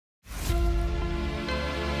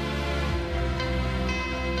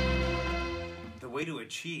way to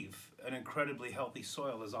achieve an incredibly healthy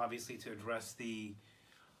soil is obviously to address the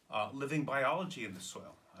living biology in the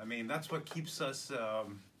soil. I mean, that's what keeps us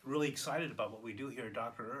really excited about what we do here at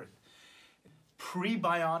Dr. Earth.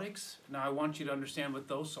 Prebiotics, now I want you to understand what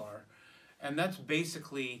those are, and that's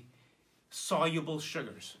basically soluble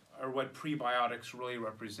sugars are what prebiotics really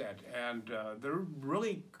represent, and they're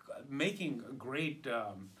really making great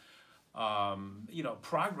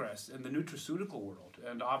progress in the nutraceutical world,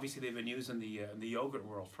 and obviously they've been used in the yogurt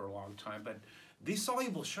world for a long time. But these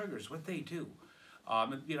soluble sugars, what they do,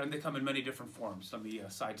 and they come in many different forms. Let me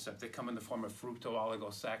sidestep. They come in the form of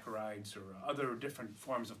fructooligosaccharides or other different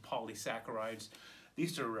forms of polysaccharides.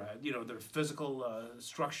 These are, their physical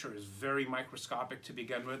structure is very microscopic to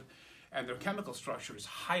begin with, and their chemical structure is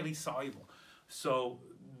highly soluble. So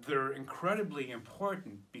they're incredibly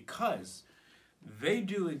important because they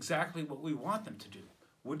do exactly what we want them to do,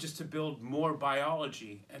 which is to build more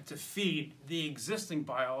biology and to feed the existing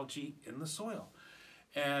biology in the soil.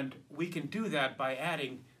 And we can do that by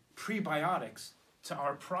adding prebiotics to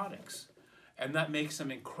our products. And that makes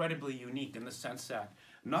them incredibly unique in the sense that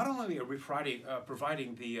not only are we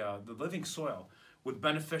providing the living soil with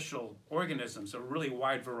beneficial organisms, a really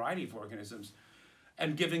wide variety of organisms,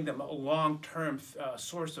 and giving them a long-term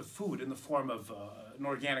source of food in the form of an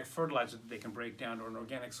organic fertilizer that they can break down or an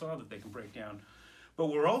organic soil that they can break down. But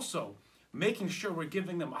we're also making sure we're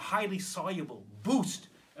giving them a highly soluble boost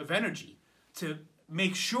of energy to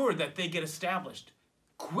make sure that they get established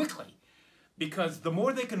quickly. Because the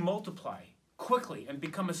more they can multiply quickly and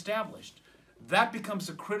become established, that becomes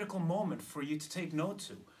a critical moment for you to take note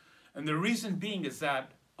to. And the reason being is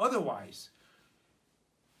that otherwise,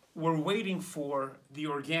 we're waiting for the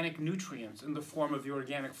organic nutrients in the form of the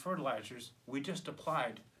organic fertilizers we just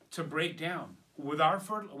applied to break down with our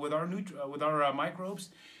microbes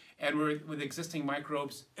and with existing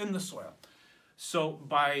microbes in the soil. So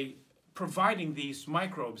by providing these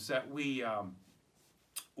microbes that we've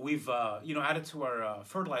added to our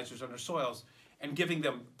fertilizers on our soils and giving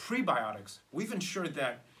them prebiotics, we've ensured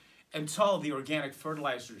that until the organic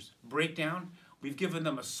fertilizers break down, we've given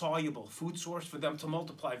them a soluble food source for them to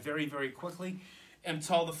multiply very, very quickly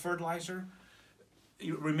until the fertilizer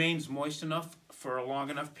remains moist enough for a long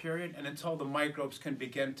enough period, and until the microbes can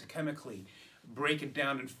begin to chemically break it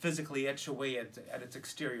down and physically etch away at its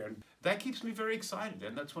exterior. And that keeps me very excited,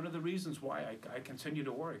 and that's one of the reasons why I continue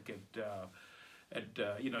to work at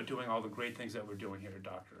doing all the great things that we're doing here at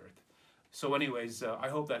Dr. Earth. So anyways, I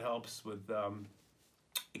hope that helps with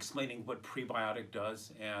explaining what PreBiotic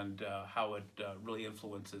does and how it really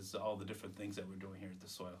influences all the different things that we're doing here at the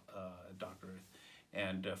soil, at Dr. Earth,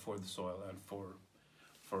 and for the soil and for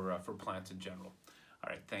plants in general. All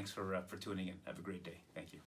right, thanks for tuning in. Have a great day. Thank you.